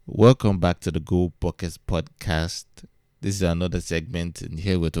Welcome back to the Goal Buckets podcast. This is another segment, and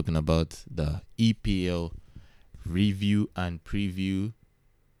here we're talking about the EPL review and preview.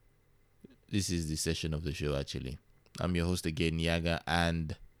 This is the session of the show, actually. I'm your host again, Yaga,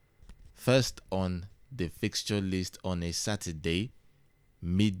 and first on the fixture list on a Saturday,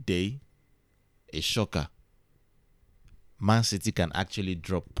 midday, a shocker. Man City can actually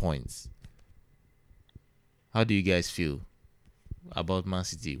drop points. How do you guys feel about Man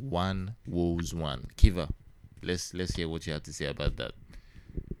City? 1, Wolves 1. Kiva, let's hear what you have to say about that.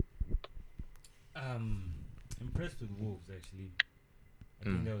 Impressed with Wolves actually. I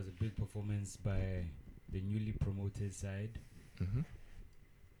think that was a big performance by the newly promoted side. Mm-hmm.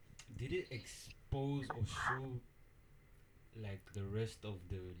 Did it expose or show like the rest of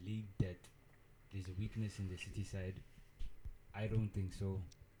the league that there's a weakness in the City side? I don't think so.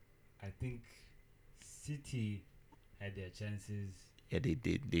 I think City had their chances. Yeah, they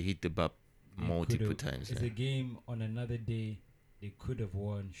did. They hit the bar They multiple could've- times. It's Yeah. a game on another day. They could have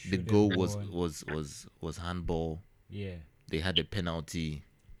won. The Should goal have was won. was handball. Yeah. They had a penalty.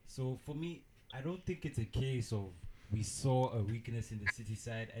 So for me, I don't think it's a case of we saw a weakness in the City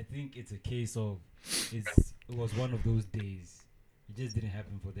side. I think it's a case of it was one of those days. It just didn't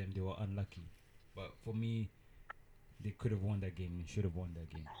happen for them. They were unlucky. But for me, they could have won that game and should have won that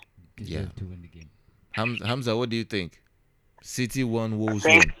game. Deserved to win the game. Hamza, what do you think? City won, Wolves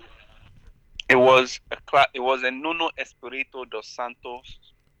think won. it was a Nuno Espirito dos Santos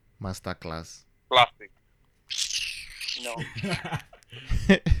Masterclass. classic. You know,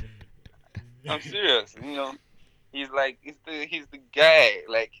 I'm serious. You know, he's the guy.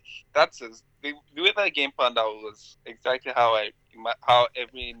 Like that's the way that game panned out was exactly how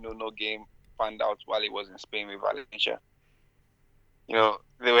every Nuno game panned out while he was in Spain with Valencia. You know,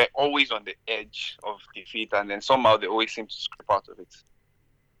 they were always on the edge of defeat, and then somehow they always seem to scrape out of it.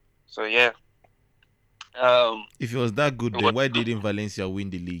 So yeah. If it was that good, It then was- why didn't Valencia win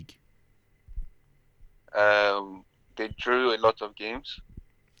the league? They drew a lot of games.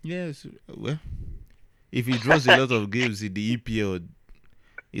 Yes, well, if he draws a lot of games in the EPL,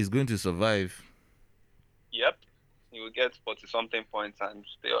 he's going to survive. Yep. You will get 40 something points and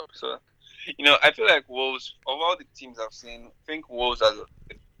stay up. So, you know, I feel like Wolves, of all the teams I've seen, I think Wolves are the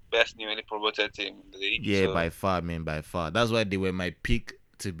best newly promoted team in the league. Yeah, so, by far, man, by far. That's why they were my pick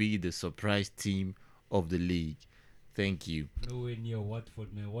to be the surprise team of the league. Thank you. Nowhere near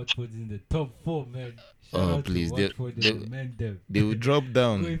Watford, man. Watford's in the top 4, man. Shout Oh, out please, to they- Watford. they- They man them. They will drop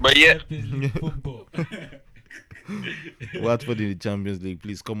down. Going But for yeah. Champions League football. Watford in the Champions League,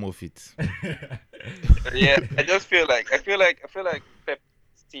 please come off it. yeah, I feel like Pep's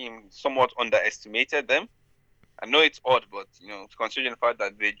team somewhat underestimated them. I know it's odd, but you know, considering the fact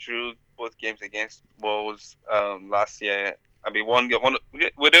that they drew both games against Wolves last year. I mean, there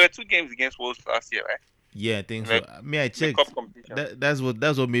were 2 games against Wolves last year, right? Yeah, I think so. Like, Me, I The checked. cup competition. That's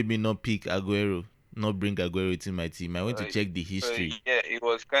what made me not pick Aguero, not bring Aguero into my team. I went to check the So, history. yeah, it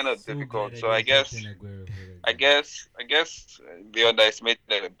was kind of So difficult. glad So I didn't guess captain Aguero for that I game. guess they underestimated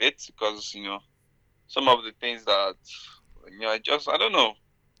them a bit because you know some of the things that you know I don't know,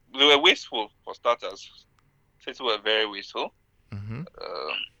 they were wasteful for starters. City were very wasteful. Mm-hmm.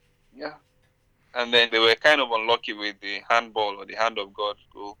 Yeah, and then they were kind of unlucky with the handball or the hand of God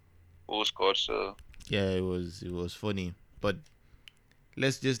goal scored. So Yeah, it was funny, but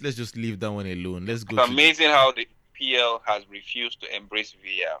let's just leave that one alone. Let's go it's to amazing how the PL has refused to embrace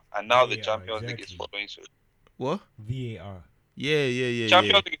VAR, and now the VAR, Champions League is exactly. following suit. what? VAR. Yeah.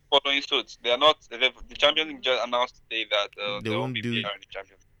 Champions League is following suit. They are not. The Champions League just announced today that They there won't won't be do- VAR in the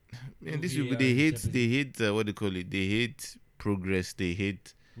Champions League. Man, these VAR people they in hate Champions what do you call it? They hate progress. They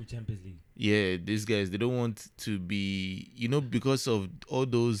hate. With Champions League. Yeah, these guys, they don't want to be, because of all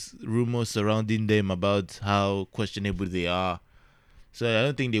those rumors surrounding them about how questionable they are. So I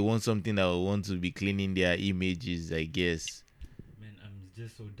don't think they want something that will want to be cleaning their images, I guess. Man, I'm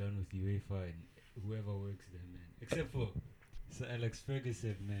just so done with UEFA and whoever works there, man. Except for Sir Alex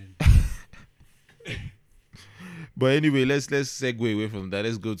Ferguson, man. But anyway, let's segue away from that.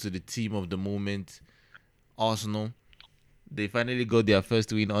 Let's go to the team of the moment, Arsenal. They finally got their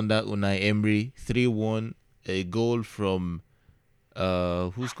first win under Unai Emery, 3-1. A goal from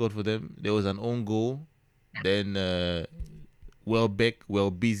who scored for them? There was an own goal. Then Welbeck,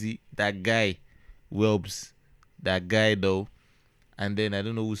 busy. That guy, Welbs, that guy though. And then I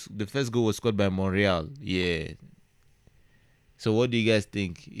don't know the first goal was scored by Monreal. Yeah. So what do you guys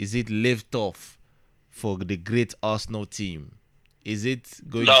think? Is it lift off for the great Arsenal team? Is it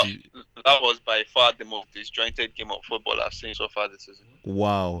going No. to? That was by far the most disjointed game of football I've seen so far this season.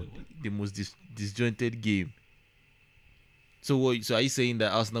 Wow, the most disjointed game. So are you saying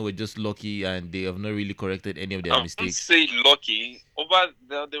that Arsenal were just lucky and they have not really corrected any of their I wouldn't mistakes? say lucky.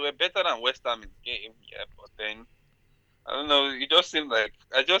 They were better than West Ham in the game, yeah, but then I don't know. It just seemed like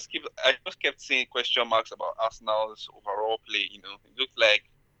I just kept seeing question marks about Arsenal's overall play. It looked like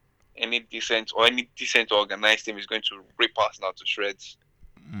any decent organized team is going to rip Arsenal to shreds.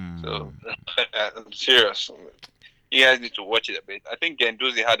 So I'm serious. You guys need to watch it a bit. I think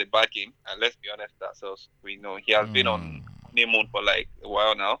Genduzi had a bad game, and let's be honest ourselves. We know he has been on honeymoon for like a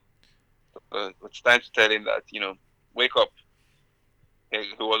while now. It's time to tell him that wake up. He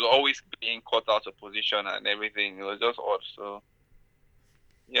was always being caught out of position and everything. It was just odd. So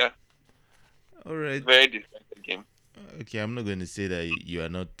yeah, All right. very disappointing game. Okay, I'm not going to say that you are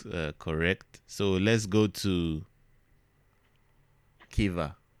not correct. So let's go to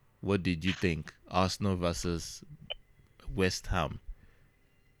Kiva. What did you think? Arsenal versus West Ham.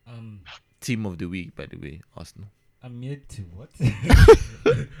 Team of the week, by the way, Arsenal. I'm yet to what?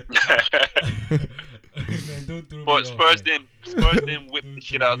 Man, don't throw me But off, Spurs man. them whip the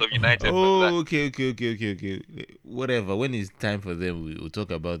shit out of United. Oh, okay. Whatever. When it's time for them, we'll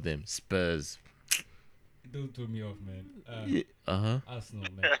talk about them. Spurs. Don't throw me off, man. Arsenal,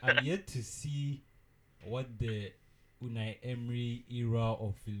 man. I'm yet to see what the Unai Emery era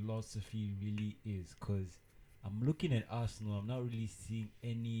of philosophy really is, because I'm looking at Arsenal. I'm not really seeing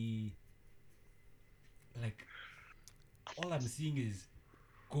any. Like, all I'm seeing is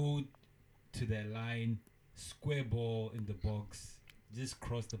go to their line, square ball in the box, just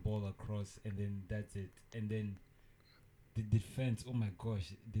cross the ball across, and then that's it. And then the defense, oh my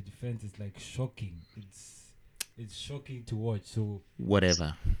gosh, the defense is like shocking. It's shocking to watch. So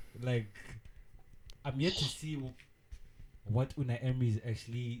Whatever. like, I'm yet to see what Unai Emery is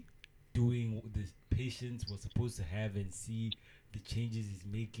actually doing. The patience we're supposed to have, and see the changes he's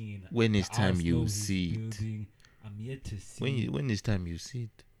making. In When it's the time Arsenal you he's see it. building. I'm yet to see. When it's time you see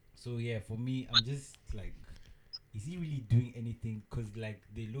it. So yeah, for me, I'm just like, is he really doing anything? Because like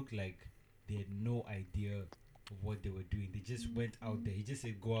they look like they had no idea of what they were doing. They just went out there. He just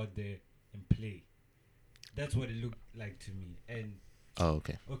said go out there and play. That's what it looked like to me. And Oh,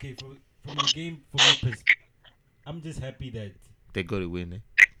 okay. from the game, for me, I'm just happy that They got a win,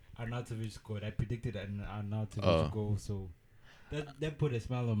 eh? Arnautovic scored. I predicted an Arnautovic Oh. goal, so that put a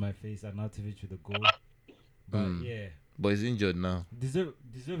smile on my face. Arnautovic with a goal. But yeah, But he's injured now. deserved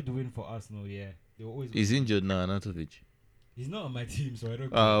the win for Arsenal. Yeah, they were always. He's injured now, Anatovic. He's not on my team, so I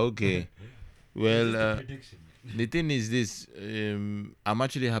don't. Okay. It's just a Well, prediction. the thing is this. I'm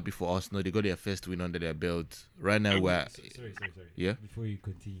actually happy for Arsenal. They got their first win under their belt. Right now, we're... Sorry. Yeah? Before you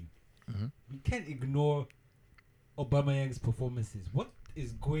continue, Mhm. we can't ignore Aubameyang's performances. What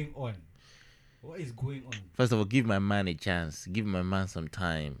is going on? What is going on? First of all, give my man a chance. Give my man some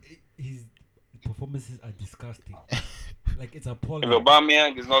time. His performances are disgusting. Like, it's If appalling.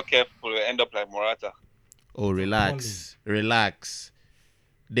 Aubameyang is not careful, he'll end up like Morata. Oh, relax.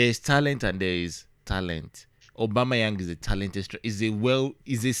 There's talent and there is talent. Aubameyang is a talented striker. Is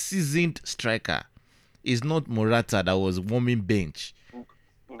a seasoned striker. It's not Morata that was warming bench.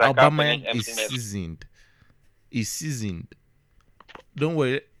 That can Aubameyang finish is empty net. seasoned. He's seasoned. Don't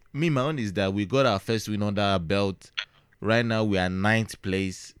worry. Me, my own is that we got our first win under our belt. Right now, we are 9th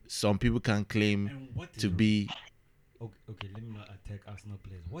place. Some people can claim And what is to be... okay, let me not attack Arsenal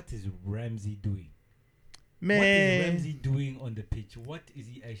players. What is Ramsey doing? Man, What is Ramsey doing on the pitch? What is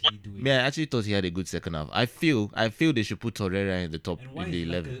he actually doing? Man, I actually thought he had a good second half. I feel they should put Torreira in the top And why in the is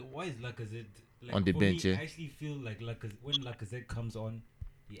 11. why is Lacazette On the for bench, me, yeah? I actually feel like when Lacazette comes on,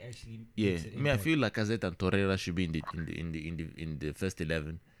 he actually Yeah, makes an I impact. feel like Lacazette and Torreira should be in the first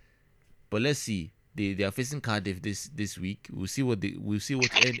 11. But let's see. They are facing Cardiff this week. We'll see what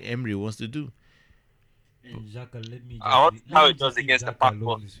Emery wants to do. And Xhaka, let me I want just, to see how let me it does just see against the Xhaka Pack alone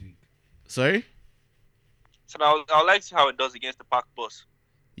boss. this week. Sorry? So I would like to see how it does against the Pack boss.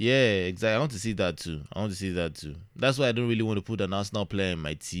 Yeah, exactly. I want to see that too. That's why I don't really want to put an Arsenal player in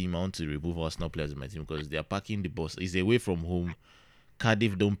my team. I want to remove Arsenal players in my team because they are packing the bus. It's away from home.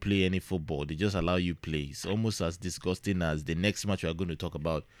 Cardiff don't play any football. They just allow you play. It's almost as disgusting as the next match we are going to talk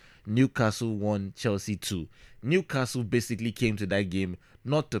about. Newcastle 1, Chelsea 2. Newcastle basically came to that game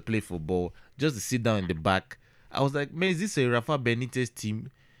not to play football, just to sit down in the back. I was like, man, is this a Rafa Benitez team?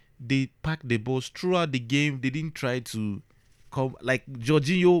 They packed the balls throughout the game. They didn't try to come. Like,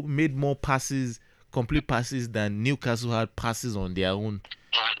 Jorginho made more passes, complete passes, than Newcastle had passes on their own.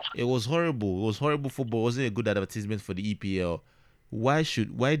 It was horrible. It was horrible football. It wasn't a good advertisement for the EPL. Why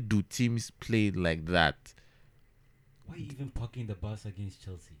do teams play like that? Why are you even parking the bus against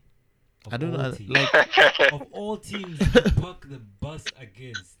Chelsea? Of I don't all know. teams. Like, Of all teams you park the bus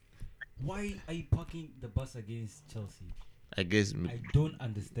against, why are you parking the bus against Chelsea? I guess I don't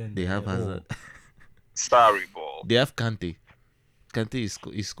understand. they that have at Hazard. all. Sorry, ball. They have Kante. Kante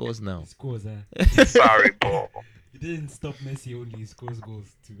he scores now. He scores. Sorry, ball. He didn't stop Messi. Only he scores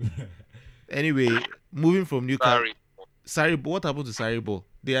goals too. Anyway, moving from Newcastle. Sorry. Sarri, what happened to Sarri?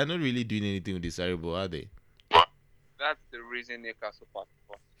 They are not really doing anything with the Sarri, are they? That's the reason Newcastle part.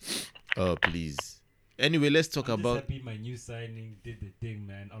 Oh, please. Anyway, let's talk I'm about. just happy my new signing did the thing,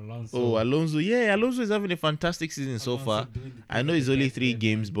 man. Alonso. Oh, Alonso. Yeah, Alonso is having a fantastic season so Alonso far. doing the thing I know at it's the only back 3 there,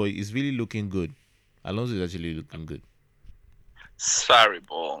 games, man. but it's really looking good. Alonso is actually looking good. Sorry,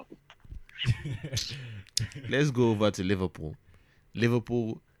 ball. Let's go over to Liverpool.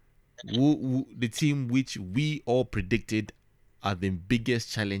 Liverpool, the team which we all predicted are the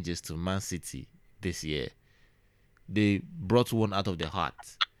biggest challenges to Man City this year. They brought one out of the heart.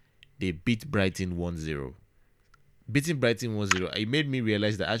 They beat Brighton 1-0. Beating Brighton 1-0, it made me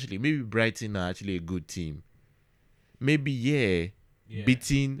realize that actually maybe Brighton are actually a good team. Maybe, yeah.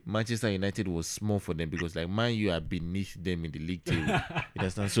 Beating Manchester United was small for them because like Man U are beneath them in the league table. You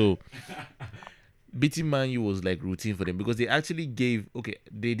understand? So beating Man U was like routine for them because they actually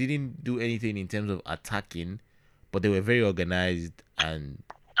they didn't do anything in terms of attacking, but they were very organized, and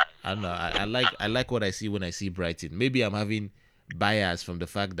I don't know. I like what I see when I see Brighton. Maybe I'm having bias from the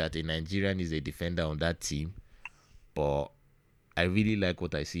fact that a Nigerian is a defender on that team, but I really like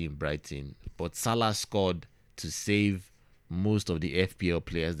what I see in Brighton. But Salah scored to save most of the FPL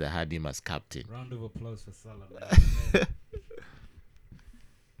players that had him as captain. Round of applause for Salah, man.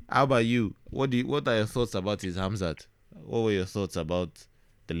 How about you? What are your thoughts about his Hamzat? What were your thoughts about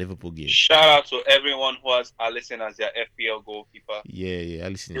the Liverpool game? Shout out to everyone who has Alisson as their FPL goalkeeper. Yeah,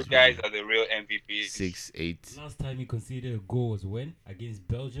 Alisson is These guys are the real MVPs. 6'8". Last time he conceded a goal was when? Against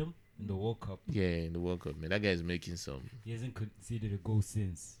Belgium in the World Cup. Yeah, in the World Cup, man. That guy is making some. He hasn't conceded a goal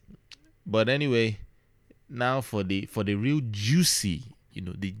since. But anyway, now for the real juicy,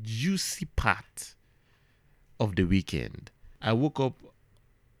 the juicy part of the weekend. I woke up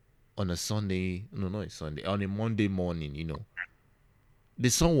on a Sunday, no, not a Sunday, on a Monday morning, the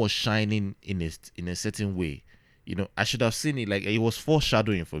sun was shining in a certain way. I should have seen it, like it was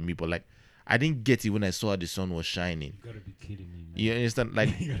foreshadowing for me, but like I didn't get it when I saw the sun was shining. You gotta be kidding me, man. You understand? Like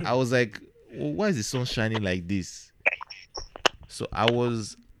I was like, well, why is the sun shining like this? So I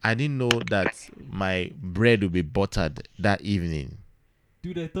didn't know that my bread would be buttered that evening.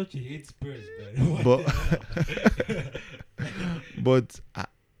 Dude, I thought you hate Spurs, man. But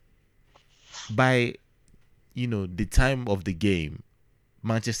by the time of the game,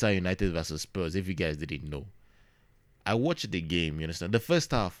 Manchester United versus Spurs, if you guys didn't know, I watched the game. You understand? The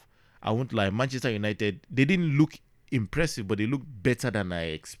first half, I won't lie, Manchester United, they didn't look impressive, but they looked better than I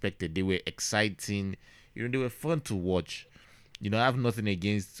expected. They were exciting. They were fun to watch. I have nothing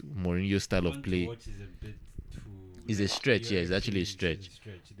against Mourinho's style of play. It's a stretch, yeah. It's actually a stretch.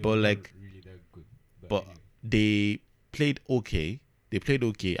 But like, really that good. But anyway. they played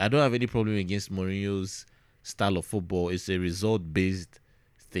okay. I don't have any problem against Mourinho's style of football. It's a result-based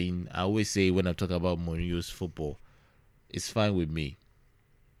thing. I always say when I talk about Mourinho's football, it's fine with me.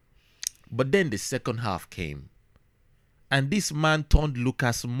 But then the second half came, and this man turned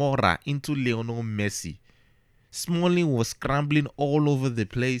Lucas Moura into Lionel Messi. Smalling was scrambling all over the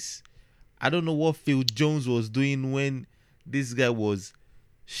place. I don't know what Phil Jones was doing when this guy was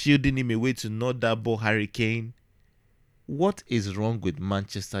shielding him away to not that ball Hurricane. What is wrong with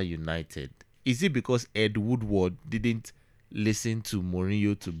Manchester United? Is it because Ed Woodward didn't listen to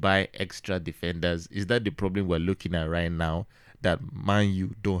Mourinho to buy extra defenders? Is that the problem we're looking at right now? That Man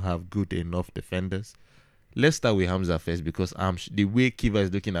U don't have good enough defenders? Let's start with Hamza first, because the way Kiva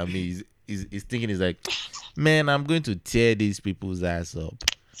is looking at me is thinking is like, man, I'm going to tear these people's ass up.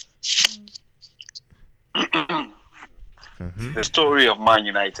 The story of Man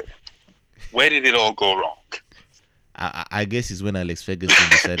United. Where did it all go wrong? I guess it's when Alex Ferguson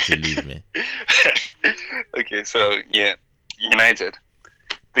decided to leave, man. Okay, so yeah, United.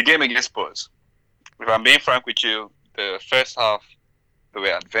 The game against Spurs. If I'm being frank with you, the first half, they were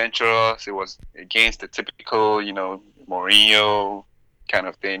adventurous. It was against the typical, Mourinho kind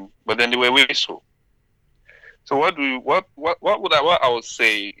of thing. But then they were wasteful. So what I would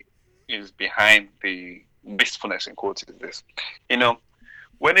say is behind the wastefulness in quotes is this.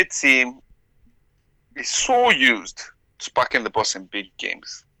 When a team is so used to parking the bus in big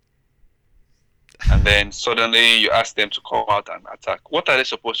games, and then suddenly you ask them to come out and attack, what are they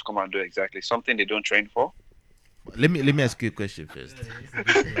supposed to come and do exactly? Something they don't train for? Let me ask you a question first.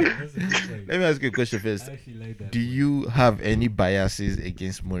 Let me ask you a question first. Do you have any biases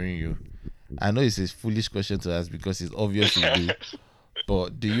against Mourinho? I know it's a foolish question to ask because it's obvious you do.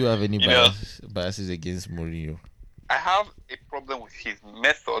 But do you have any biases against Mourinho? I have a problem with his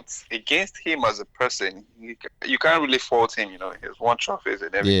methods. Against him as a person, you can't really fault him. He has won trophies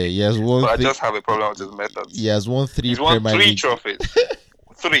and Yeah, everything. he has won. But I just have a problem with his methods. He has won 3 He's won Premier 3 League. trophies.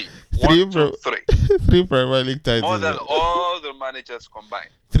 3. Three 1, 2, 3. 3 Premier League titles. More than all the managers combined.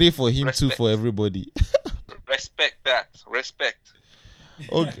 3 for him, Respect. 2 for everybody. Respect that. Respect.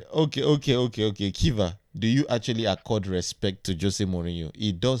 Okay. Kiva, do you actually accord respect to Jose Mourinho?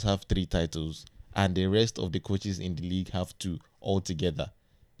 He does have 3 titles, and the rest of the coaches in the league have 2 altogether.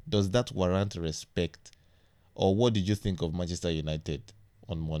 Does that warrant respect? Or what did you think of Manchester United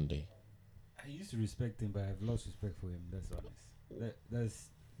on Monday? I used to respect him, but I've lost respect for him. That's honest. That's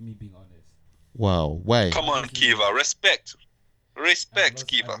me being honest. Wow, why? Come on, Kiva. Respect. Respect,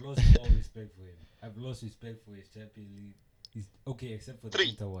 Kiva. I've lost all respect for him. I've lost respect for his Champions League. Okay, except for the 3.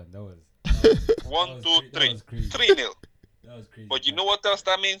 Inter one. That was 1, 2, 3. That was crazy. 3-0. That was crazy. But you know what else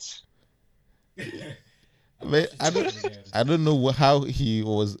that means? Man, I don't know how he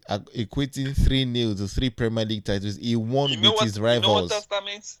was equating 3-0 to 3 Premier League titles. He won with his rivals. You know what else that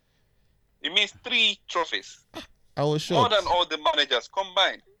means? It means 3 trophies. I was More shocked. than all the managers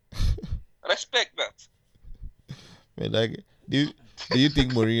combined. Respect that. Man, like, do you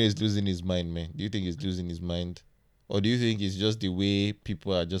think Mourinho is losing his mind, man? Do you think he's losing his mind? Or do you think it's just the way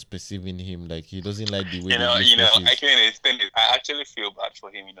people are just perceiving him? Like, he doesn't like the way I actually feel bad for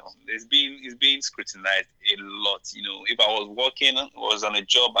him. He's being scrutinized a lot. If I was on a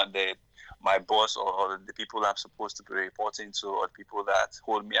job and my boss or the people I'm supposed to be reporting to or the people that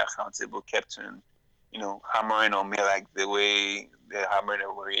hold me accountable kept on, hammering on me like the way they're hammering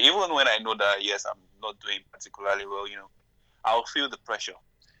everybody. Even when I know that, yes, I'm not doing particularly well, I'll feel the pressure.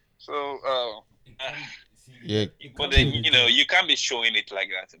 So, yeah. But then, you can't be showing it like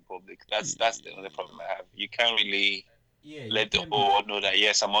that in public. That's the only problem I have. You can't really let the whole world know that,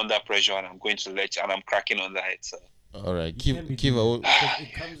 yes, I'm under pressure and I'm going to and I'm cracking on that. So. All right, Kiva. Kiva.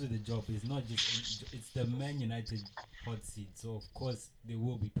 It comes with the job. It's not just. It's the Man United hot seat. So of course there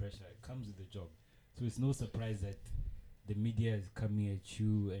will be pressure. It comes with the job. So it's no surprise that the media is coming at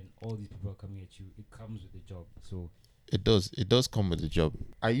you and all these people are coming at you. It comes with the job. So it does come with the job.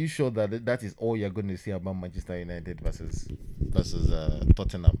 Are you sure that is all you're going to say about Manchester United versus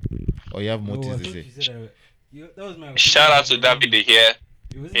Tottenham, or you have more to say? That was my shout out to David De Gea.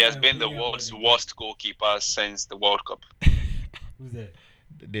 He has been the opinion, world's worst goalkeeper since the World Cup. Who's that?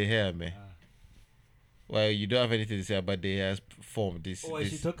 De Gea, man. Well, you don't have anything to say about De Gea's form. I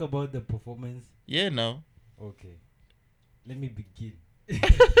should talk about the performance. Yeah, no. Okay. Let me begin.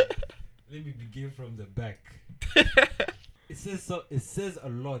 Let me begin from the back. It says a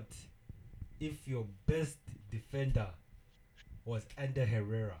lot if your best defender was Ander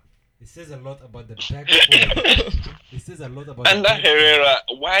Herrera. It says a lot about the back four. It says a lot about Ander Herrera.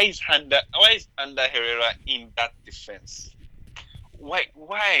 Why is Ander Herrera in that defense? Why?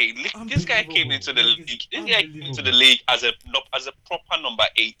 This guy came into the league. This guy came into the league as a proper number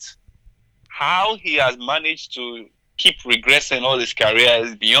 8. How he has managed to keep regressing all his career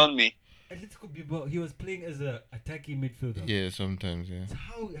is beyond me. He was playing as an attacking midfielder. Yeah, sometimes, yeah. So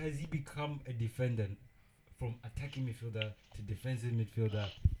how has he become a defender from attacking midfielder to defensive midfielder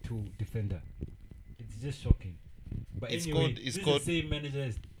to defender? It's just shocking. But It's anyway, called- the same manager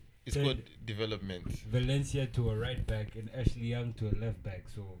as It's called development. Valencia to a right back and Ashley Young to a left back.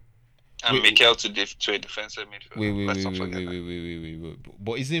 So And Mikel to a defensive midfielder. Wait.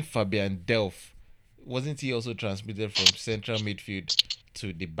 But isn't Fabian Delph, wasn't he also transmitted from central midfield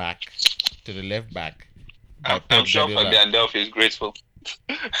to the back, to the left back? I'm sure Fabian Delph is grateful.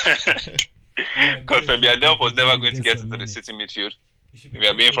 Because Fabian Delph was never going to get into the City midfield. If we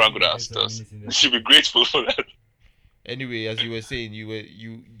are being frank with ourselves, we should be grateful for that. Anyway, as you were saying,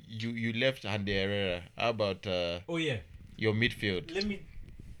 you left Ander Herrera. How about your midfield?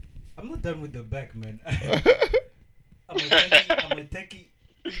 I'm not done with the back, man. I'm attacking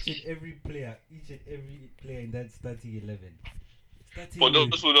each and every player in that starting 11. For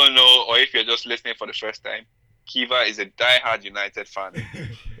those who don't know, or if you're just listening for the first time, Kiva is a die-hard United fan.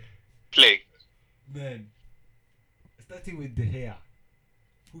 Play. Man, starting with De Gea,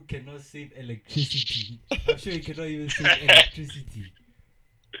 who cannot save electricity. I'm sure he cannot even save electricity.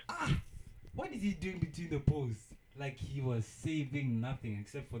 What is he doing between the posts? Like he was saving nothing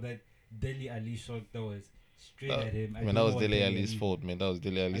except for that Dele Alli shot that was straight at him. That was Dele Alli's fault, man. That was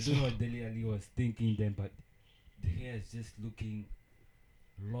Dele Alli's fault. I don't know what Dele Alli was thinking then, but De Gea is just looking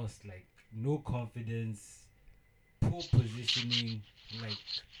lost, like no confidence, poor positioning, like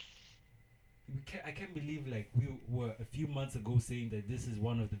I can't believe like we were a few months ago saying that this is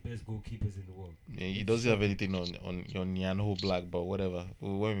one of the best goalkeepers in the world. Yeah, he doesn't have anything on Nyanho Black, but whatever.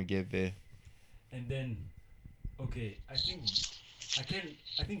 When we get there. And then, Okay, I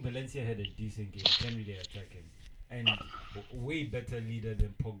think Valencia had a decent game. Can really attack him, and way better leader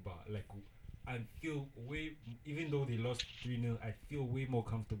than Pogba. Like I feel way, even though they lost 3-0, I feel way more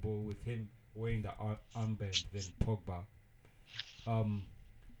comfortable with him wearing the armband than Pogba. Um,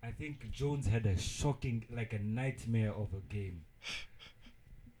 I think Jones had a shocking, like a nightmare of a game.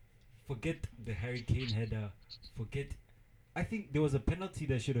 Forget the Harry Kane header. Forget. I think there was a penalty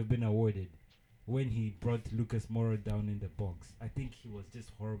that should have been awarded when he brought Lucas Moura down in the box. I think he was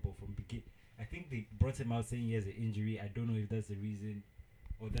just horrible from begin. I think they brought him out saying he has an injury. I don't know if that's the reason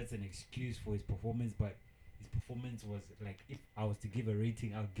or that's an excuse for his performance, but his performance was like, if I was to give a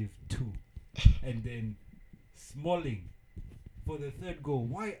rating, I'll give 2. And then Smalling for the third goal.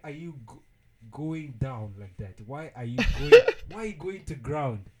 Why are you going down like that? Why are you going? Why are you going to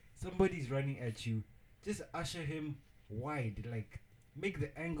ground? Somebody's running at you. Just usher him wide, like make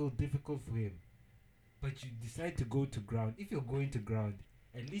the angle difficult for him. But you decide to go to ground. If you're going to ground,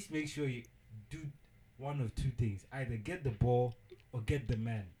 at least make sure you do one of two things: either get the ball or get the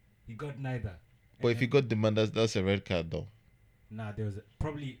man. You got neither. But if you got the man, that's a red card though. Nah, there was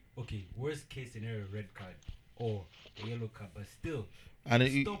probably okay. Worst case scenario, red card or a yellow card, but still, And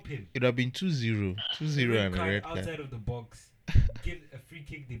stop him. it would have been 2-0. 2-0 Red and a card red card. outside of the box. Give a free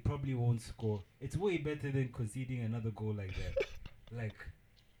kick, they probably won't score. It's way better than conceding another goal like that. Like,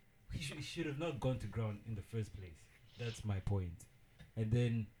 he should have not gone to ground in the first place. That's my point. And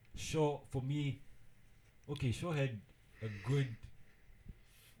then Shaw, for me, okay, Shaw had a good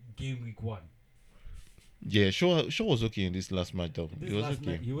game week 1. Yeah, Shaw was okay in this last match though. This He was last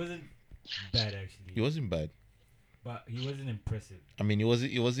okay. night, he wasn't bad actually. He wasn't bad. But he wasn't impressive. I mean,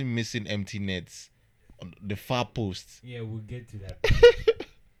 he wasn't missing empty nets on the far post. Yeah, we'll get to that.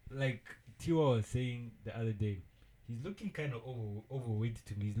 Like Tiwa was saying the other day, he's looking kind of overweight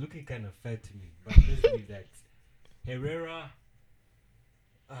to me. He's looking kind of fat to me. But let's leave that. Herrera,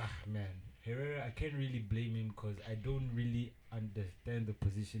 Herrera, I can't really blame him because I don't really understand the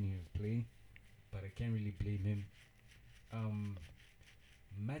position he was playing. But I can't really blame him.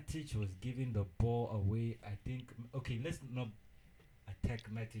 Matic was giving the ball away. I think. Okay, let's not attack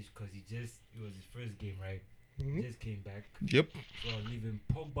Matic because it was his first game, right? He just came back. Yep. So I'll leave him.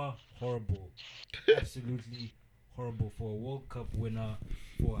 Pogba, horrible. Absolutely horrible for a World Cup winner,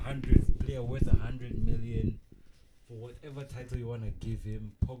 for a 100th player worth 100 million, for whatever title you want to give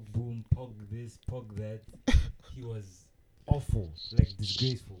him. Pog boom, Pog this, Pog that. He was awful, like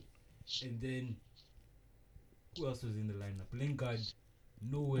disgraceful. And then who else was in the lineup? Lingard,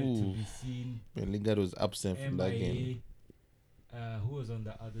 nowhere to be seen. Lingard was absent from that game. Who was on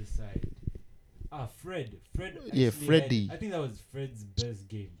the other side? Fred. Yeah, Freddy. I think that was Fred's best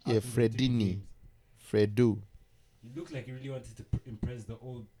game. Yeah, Fredini. Fredo. He looked like he really wanted to impress the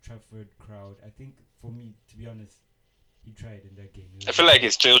Old Trafford crowd. I think, for me, to be honest, he tried in that game. I feel like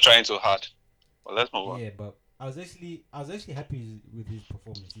he's still trying too hard. Well, let's move on. Yeah, but I was actually happy with his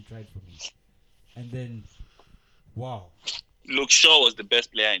performance. He tried for me, and then, wow. Luke Shaw was the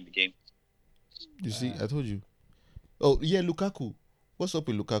best player in the game. You see, I told you. Oh yeah, Lukaku. What's up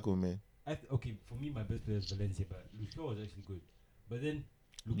with Lukaku, man? Okay, for me, my best player is Valencia, but Lukaku was actually good. But then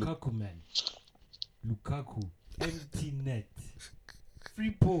Lukaku, man, Lukaku, empty net,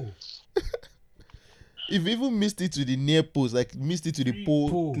 free pole. If he even missed it to the near post, like missed it to the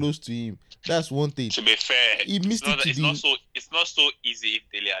pole close to him, that's one thing. To be fair, he missed it's not so easy if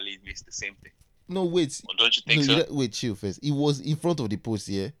Dele Alli missed the same thing. No, wait. Or don't you think so? Wait, chill first. He was in front of the post,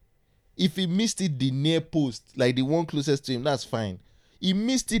 yeah? If he missed it the near post, like the one closest to him, that's fine. He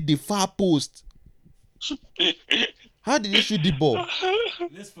missed it the far post. How did he shoot the ball?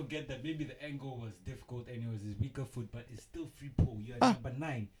 Let's forget that maybe the angle was difficult and it was his weaker foot, but it's still free pole. You're number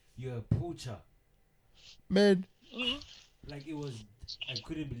 9. You're a poacher. Man. Like it was, I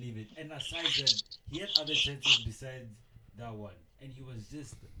couldn't believe it. And aside that, he had other chances besides that one. And he was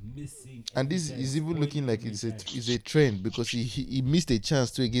just missing. And this is even looking like it's a trend because he missed a chance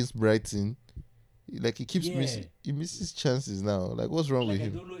too against Brighton. Like he keeps missing, he misses chances now. Like what's wrong with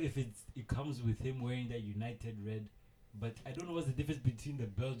him? I don't know if it comes with him wearing that United red, but I don't know what's the difference between the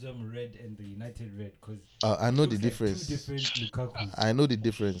Belgium red and the United red. Because I know the difference. Two different Lukakus. I know the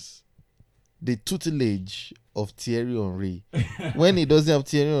difference. The tutelage of Thierry Henry. When he doesn't have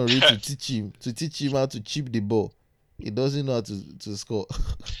Thierry Henry to teach him how to chip the ball, he doesn't know how to score.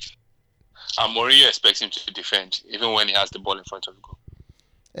 And Mourinho expects him to defend even when he has the ball in front of the goal.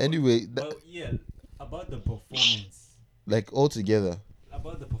 Anyway, about the performance. Like altogether.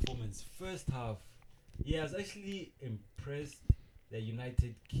 About the performance, first half, I was actually impressed that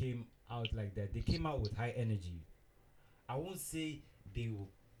United came out like that. They came out with high energy. I won't say they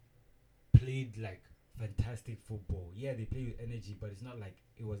played like fantastic football. Yeah, they play with energy, but it's not like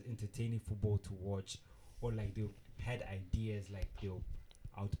it was entertaining football to watch, or like they had ideas like they were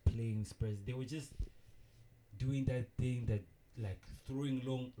outplaying Spurs. They were just doing that thing that like throwing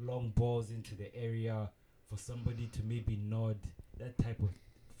long balls into the area for somebody to maybe nod. That type of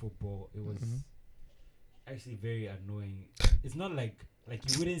football. It was Mhm. actually very annoying. It's not like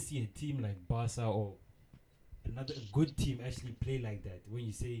you wouldn't see a team like Barca or another good team actually play like that. When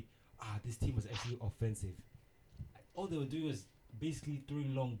you say, this team was actually offensive, all they were doing was basically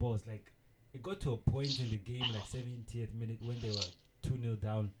throwing long balls. Like it got to a point in the game, like 70th minute, when they were 2-0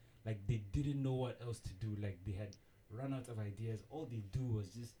 down. Like they didn't know what else to do. Like they had run out of ideas. All they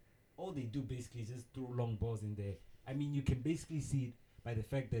do basically is just throw long balls in there. I mean, you can basically see it by the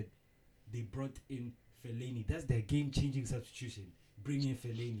fact that they brought in Fellaini. That's their game-changing substitution. Bring in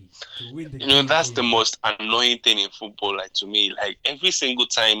Fellaini to win the game That's for the you. most annoying thing in football. Like to me, like every single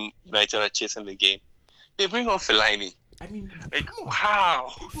time United are chasing the game, they bring on Fellaini. I mean, Like come on.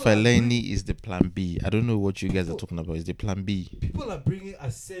 wow. People are bring- Fellaini is the plan B. I don't know what you guys are People- talking about. It's the plan B. People are bringing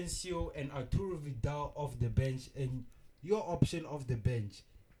Asensio and Arturo Vidal off the bench, and your option off the bench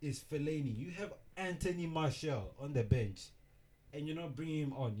is Fellaini. You have Anthony Martial on the bench, and you're not bringing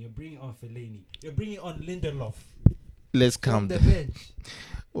him on. You're bringing on Fellaini. You're bringing on Lindelof Let's from calm the down. bench.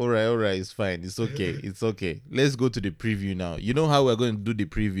 All right. It's fine. It's okay. It's okay. Let's go to the preview now. You know how we're going to do the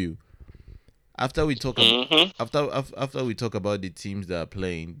preview? After we talk about after we talk about the teams that are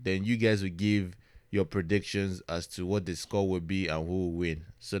playing, then you guys will give your predictions as to what the score will be and who will win,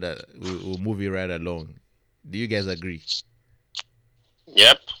 so that we'll move it right along. Do you guys agree?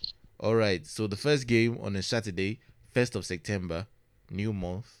 Yep. All right. So the first game on a Saturday, 1st of September, new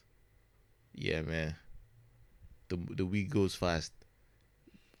month. Yeah, man. The week goes fast.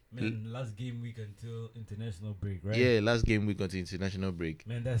 Man, last game week until international break, right? Yeah, last game week until international break.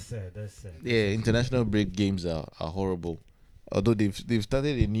 Man, that's sad. That's sad. Yeah, international break games are horrible. Although they've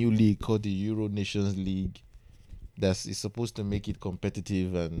started a new league called the Euro Nations League that is supposed to make it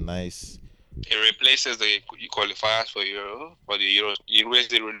competitive and nice. It replaces the qualifiers for Euro, for the Euro. You raise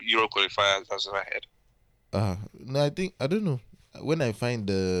the Euro qualifiers. That's what I had. No, I don't know. When I find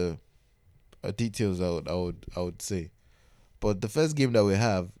the details, I would say. But the first game that we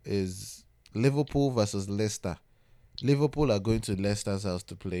have is Liverpool versus Leicester. Liverpool are going to Leicester's house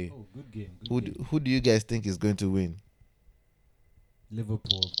to play. Oh, good game. Good game. Who do you guys think is going to win?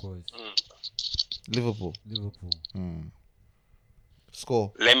 Liverpool, of course. Liverpool. Liverpool.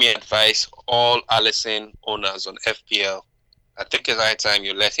 Score. Let me advise all Allison owners on FPL. I think it's high time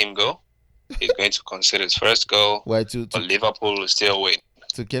you let him go. He's going to concede his first goal, Why but Liverpool will still win.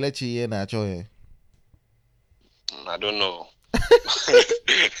 to Kelechi and Achoye? I don't know. Man,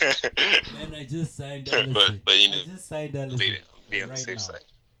 I just signed Allison. but you know, I just signed Allison. be on the right safe now. side.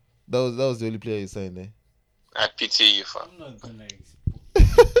 That was the only player you signed there. I pity you, fam. I'm not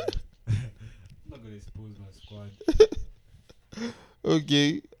gonna expose my squad.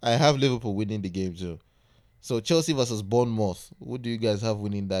 Okay, I have Liverpool winning the game too. So Chelsea versus Bournemouth. Who do you guys have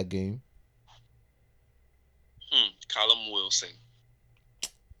winning that game? Callum Wilson.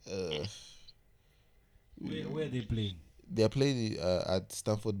 Where are they playing? They're playing at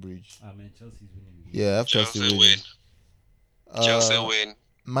Stamford Bridge. Man, Chelsea's winning the game. Yeah, I have Chelsea, Chelsea winning. win. Chelsea win.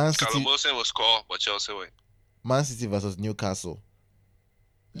 Man Callum City, Wilson will score, but Chelsea win. Man City versus Newcastle,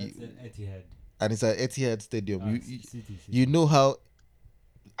 That's an Etihad. and it's at Etihad Stadium. City. You know how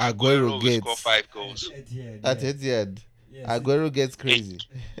Aguero will gets score 5 goals. Etihad. at yeah. Etihad. Yeah, Aguero gets crazy.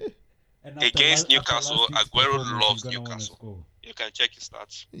 and after Against after Newcastle, last week's Aguero performance, loves you're gonna wanna Newcastle. score. You can check his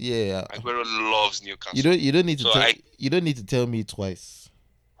stats. Yeah, Aguero loves Newcastle. you don't need to So tell, you don't need to tell me twice.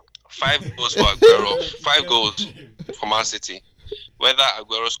 5 goals for Aguero. 5 goals for Man City. Whether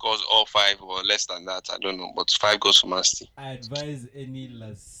Aguero scores all 5 or less than that, I don't know. But 5 goals for Man City. I advise any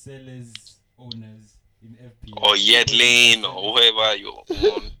Lascelles owners in FPL Or Yedlin or whoever you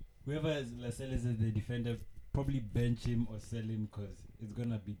want. whoever is Lascelles as the defender, probably bench him or sell him because it's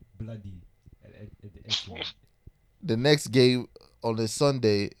gonna be bloody at the Etihad. The next game on a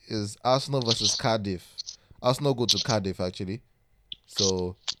Sunday is Arsenal versus Cardiff. Arsenal go to Cardiff actually.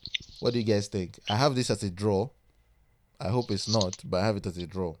 So, what do you guys think? I have this as a draw. I hope it's not, but I have it as a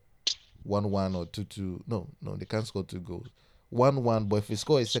draw. 1-1 or 2-2. No, they can't score 2 goals. 1-1, but if we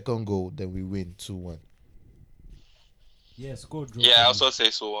score a second goal, then we win 2-1. Yeah, score draw. Yeah, I for also me. say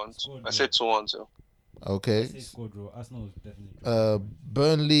 2-1. Score I draw. said 2-1 too. Okay. I say score draw. Arsenal is definitely.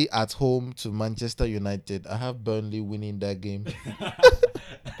 Burnley at home to Manchester United. I have Burnley winning that game.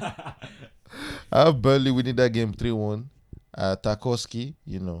 I have Burnley winning that game 3-1. Tarkowski,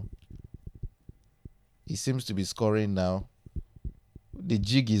 he seems to be scoring now. The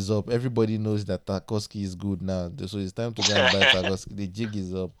jig is up. Everybody knows that Tarkowski is good now, so it's time to go and buy Tarkowski. The jig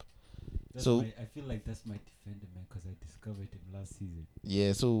is up. So I feel like that's my defender, man, because I discovered him last season.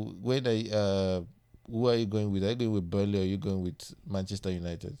 yeah. So when who are you going with? Are you going with Burnley or are you going with Manchester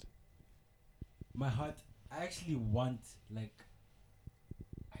United? My heart, I actually want, like,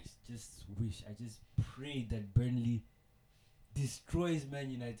 I just wish, I just pray that Burnley destroys Man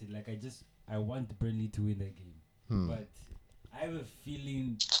United. Like, I want Burnley to win that game. But I have a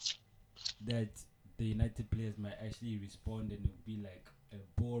feeling that the United players might actually respond and it'll be like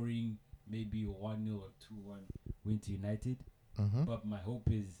a boring, maybe 1-0 or 2-1 win to United. But my hope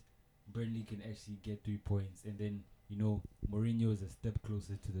is Burnley can actually get 3 points, and then Mourinho is a step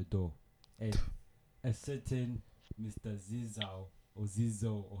closer to the door, and a certain Mr. Zizou or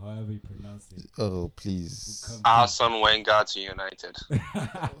Zizou or however you pronounce it. Oh please! Arsene Wenger to United.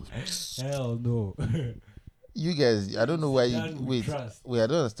 Hell no! You guys, I don't know why you wait. I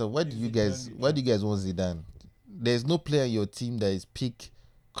don't understand. Why do you guys want Zidane? There's no player in your team that is pick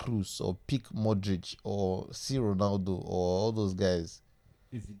Cruz or pick Modric or C Ronaldo or all those guys.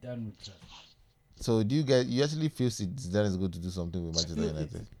 Is Zidane with trust? So do you actually feel Zidane is going to do something with Manchester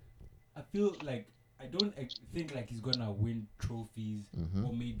United? I feel like I don't think like he's gonna win trophies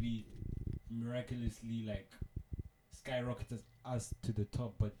or maybe miraculously like skyrocket us to the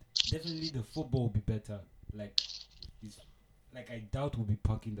top, but definitely the football will be better. Like I doubt we'll be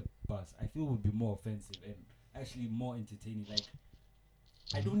parking the bus. I feel we'll be more offensive and actually more entertaining. Like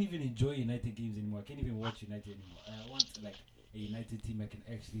I don't even enjoy United games anymore. I can't even watch United anymore. I want like a United team I can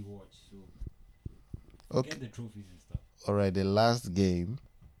actually watch. So forget the trophies and stuff. All right, the last game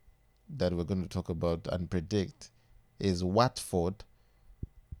that we're going to talk about and predict is Watford,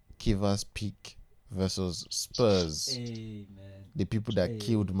 Kivas Peak versus Spurs. Hey man, the people that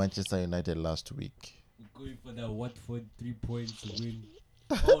killed Manchester United last week. We're going for the Watford 3 points win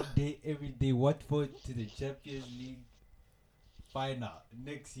all day, every day. Watford to the Champions League final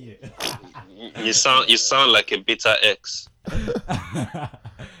next year. You sound like a bitter ex.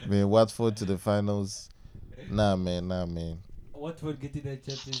 Man, Watford to the finals. Nah, man. Watford getting the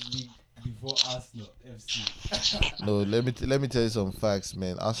Champions League before Arsenal FC. No, let me tell you some facts,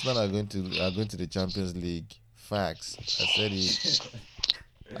 man. Arsenal are going to the Champions League. Facts. I said it.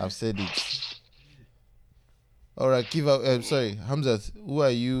 I've said it. All right, Kiva. Sorry, Hamzat. Who are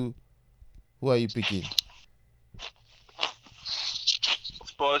you picking?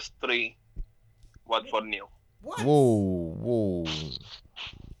 Spurs 3, Watford 0. What? Whoa.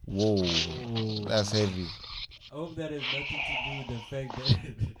 That's heavy. I hope that has nothing to do with the fact that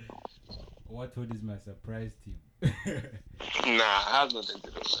Watford is my surprise team. Nah, it has nothing to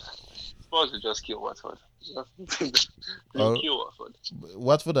do with that. Spurs will just kill Watford. They'll kill Watford.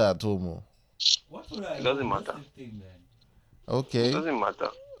 Watford are at home. It doesn't matter. Thing, man. Okay. It doesn't matter.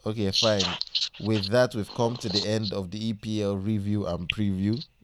 Okay, fine. With that, we've come to the end of the EPL review and preview.